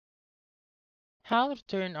How to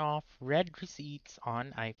turn off red receipts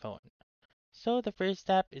on iPhone. So the first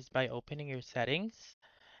step is by opening your settings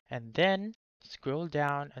and then scroll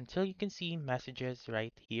down until you can see messages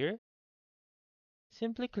right here.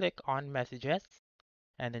 Simply click on messages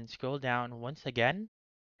and then scroll down once again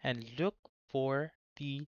and look for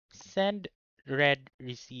the send red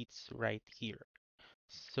receipts right here.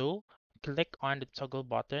 So click on the toggle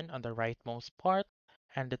button on the rightmost part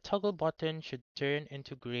and the toggle button should turn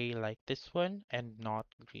into gray like this one and not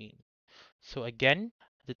green. So again,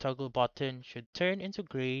 the toggle button should turn into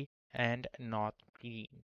gray and not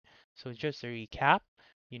green. So just a recap,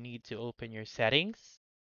 you need to open your settings,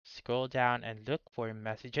 scroll down and look for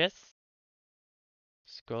messages,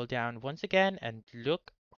 scroll down once again and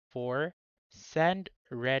look for send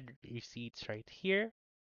red receipts right here.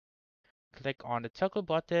 Click on the toggle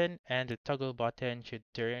button and the toggle button should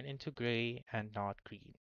turn into gray and not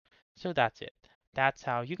green. So that's it. That's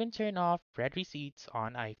how you can turn off red receipts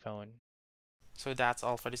on iPhone. So that's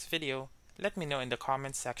all for this video. Let me know in the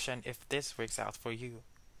comments section if this works out for you.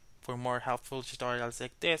 For more helpful tutorials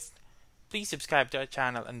like this, please subscribe to our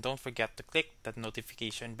channel and don't forget to click that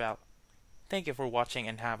notification bell. Thank you for watching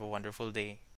and have a wonderful day.